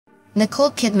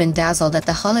Nicole Kidman dazzled at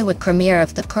the Hollywood premiere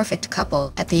of The Perfect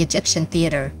Couple at the Egyptian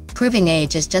Theater, proving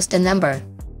age is just a number.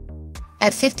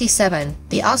 At 57,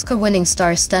 the Oscar-winning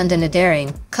star stunned in a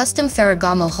daring, custom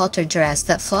Ferragamo halter dress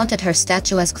that flaunted her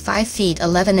statuesque 5 feet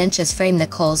 11 inches frame.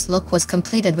 Nicole's look was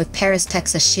completed with Paris,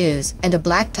 Texas shoes and a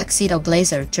black tuxedo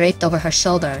blazer draped over her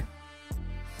shoulder.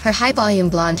 Her high-volume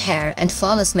blonde hair and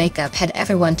flawless makeup had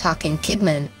everyone talking.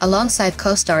 Kidman, alongside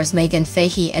co-stars Megan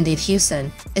Fahey and Eve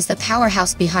Hewson, is the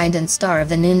powerhouse behind and star of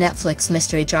the new Netflix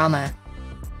mystery drama.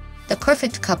 The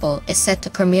Perfect Couple is set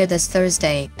to premiere this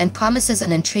Thursday and promises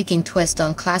an intriguing twist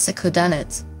on classic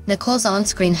whodunits. Nicole's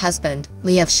on-screen husband,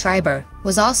 Liev Schreiber,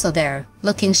 was also there,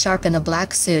 looking sharp in a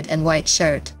black suit and white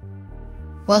shirt.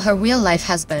 While her real-life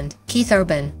husband, Keith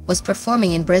Urban, was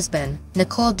performing in Brisbane,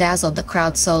 Nicole dazzled the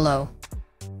crowd solo.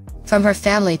 From her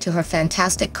family to her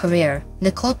fantastic career,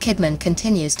 Nicole Kidman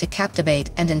continues to captivate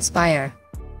and inspire.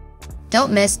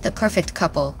 Don't miss The Perfect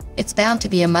Couple, it's bound to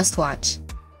be a must-watch.